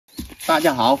大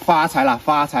家好，发财了，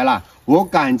发财了！我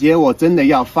感觉我真的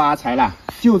要发财了。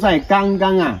就在刚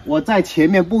刚啊，我在前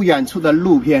面不远处的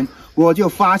路边，我就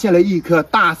发现了一棵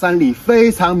大山里非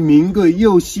常名贵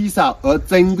又稀少而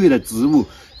珍贵的植物。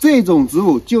这种植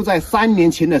物就在3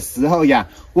年前的时候呀，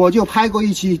我就拍过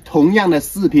一期同样的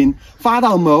视频，发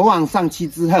到某网上去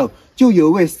之后，就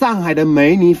有位上海的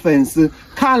美女粉丝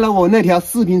看了我那条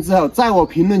视频之后，在我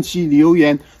评论区留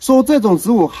言说这种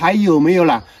植物还有没有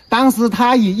了。当时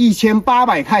他以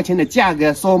1800块钱的价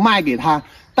格说卖给他，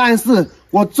但是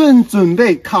我正准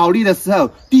备考虑的时候，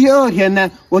第二天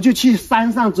呢，我就去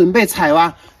山上准备采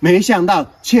挖，没想到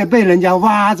却被人家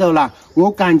挖走了，我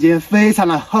感觉非常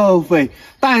的后悔。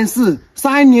但是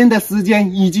3年的时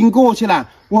间已经过去了，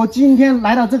我今天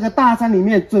来到这个大山里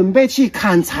面准备去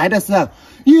砍柴的时候，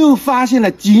又发现了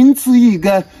仅此一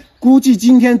棵，估计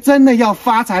今天真的要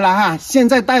发财了哈！现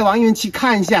在带网友们去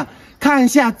看一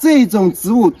下这种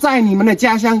植物在你们的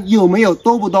家乡有没有，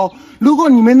多不多？如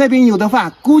果你们那边有的话，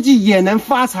估计也能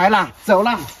发财了。走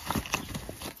了。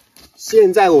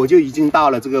现在我就已经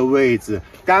到了这个位置，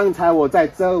刚才我在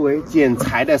周围捡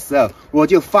柴的时候，我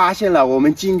就发现了我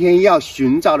们今天要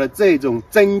寻找的这种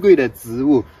珍贵的植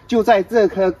物，就在这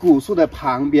棵古树的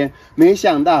旁边。没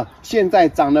想到现在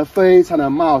长得非常的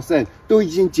茂盛，都已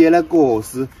经结了果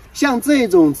实。像这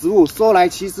种植物说来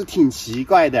其实挺奇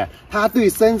怪的，它对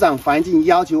生长环境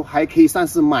要求还可以算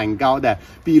是蛮高的。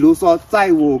比如说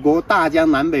在我国大江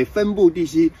南北分布地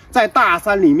区，在大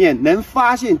山里面能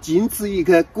发现仅此一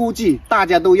棵，估计大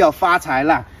家都要发财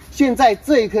了。现在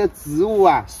这棵植物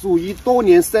啊，属于多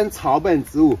年生草本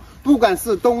植物，不管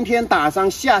是冬天打霜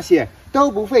下雪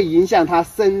都不会影响它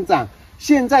生长。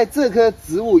现在这棵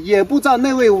植物也不知道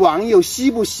那位网友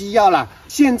需不需要了。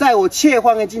现在我切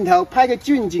换个镜头，拍个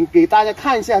近景给大家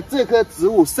看一下这棵植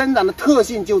物生长的特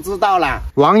性就知道了。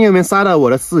网友们刷到我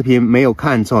的视频没有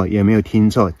看错，也没有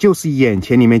听错，就是眼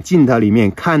前里面镜头里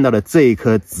面看到的这一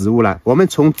棵植物了。我们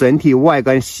从整体外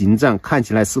观形状看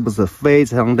起来是不是非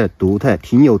常的独特，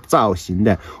挺有造型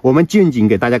的？我们近景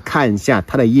给大家看一下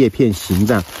它的叶片形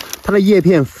状。它的叶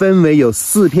片分为有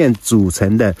4片组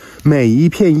成的，每一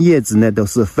片叶子呢都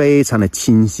是非常的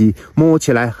清晰，摸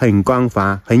起来很光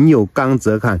滑，很有刚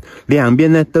泽感。两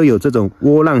边呢都有这种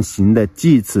窝囊型的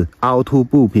锯齿，凹凸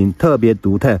不平，特别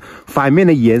独特。反面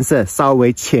的颜色稍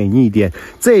微浅一点。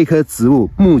这棵植物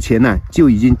目前呢就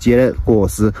已经结了果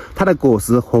实，它的果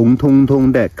实红彤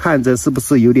彤的，看着是不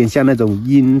是有点像那种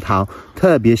樱桃，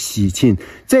特别喜庆。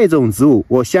这种植物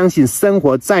我相信生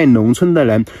活在农村的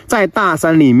人，在大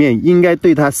山里面应该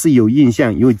对它是有印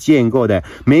象有见过的。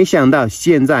没想到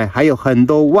现在还有很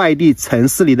多外地城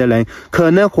市里的人，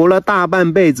可能活了大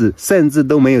半辈子甚至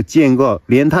都没有见过，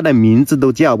连它的名字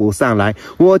都叫不上来。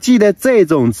我记得这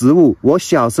种植物，我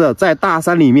小时候在大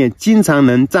山里面经常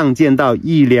能撞见到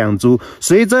1、2株，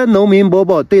随着农民伯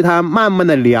伯对它慢慢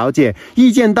的了解，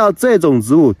遇见到这种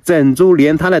植物，整株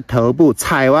连它的头部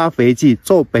采挖回去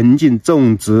做本景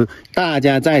种植。大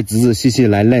家再仔仔细细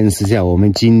来认识一下我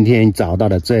们今天找到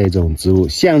的这种植物。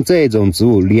像这种植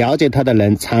物，了解它的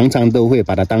人常常都会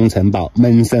把它当成宝，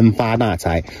闷声发大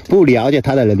财；不了解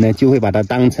它的人呢，就会把它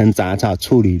当成杂草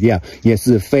处理掉，也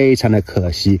是非常的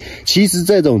可惜。其实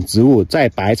这种植物在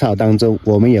百草当中，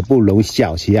我们也不容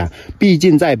小觑啊。毕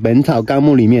竟在《本草纲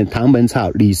目》里面，唐本草、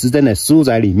李时珍的书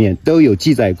载里面都有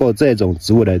记载过这种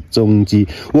植物的踪迹。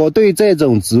我对这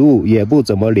种植物也不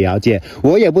怎么了解，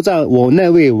我也不知道我那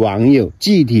位网友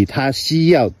具体他需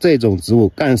要这种植物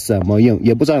干什么用，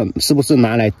也不知道是不是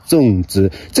拿来种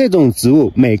植。这种植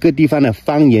物每个地方的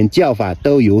方言叫法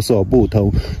都有所不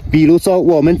同，比如说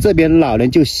我们这边老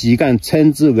人就习惯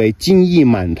称之为金玉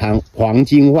满堂、黄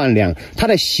金万两，它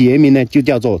的学名呢就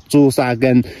叫做朱砂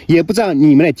根。也不知道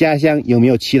你们的家乡有没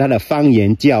有其他的方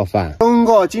言叫法。通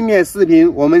过今天的视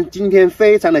频，我们今天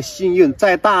非常的幸运，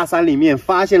在大山里面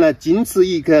发现了仅此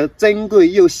一棵珍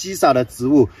贵又稀少的植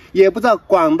物。也不知道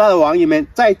广大的网友们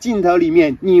在镜头里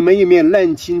面，你们有没有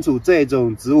认清楚这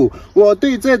种植物？我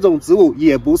对这种植物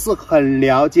也不是很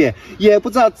了解，也不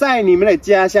知道在你们的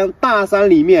家乡大山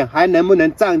里面还能不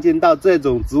能撞见到这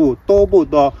种植物，多不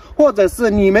多？或者是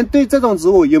你们对这种植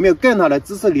物有没有更好的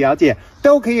知识了解，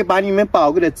都可以把你们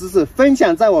宝贵的知识分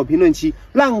享在我评论区，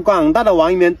让广大的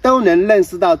网友们都能认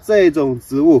识到这种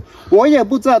植物。我也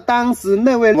不知道当时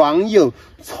那位网友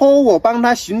托我帮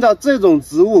他寻找这种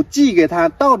植物寄给他，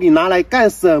到底拿来干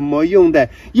什么用的，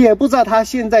也不知道他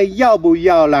现在要不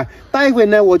要了。待会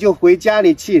呢我就回家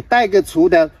里去带个锄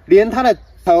头，连他的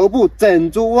头部整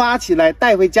株挖起来，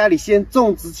带回家里先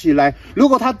种植起来。如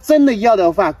果他真的要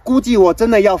的话，估计我真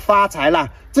的要发财了。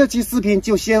这期视频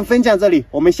就先分享这里，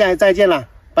我们下期再见了，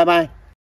拜拜。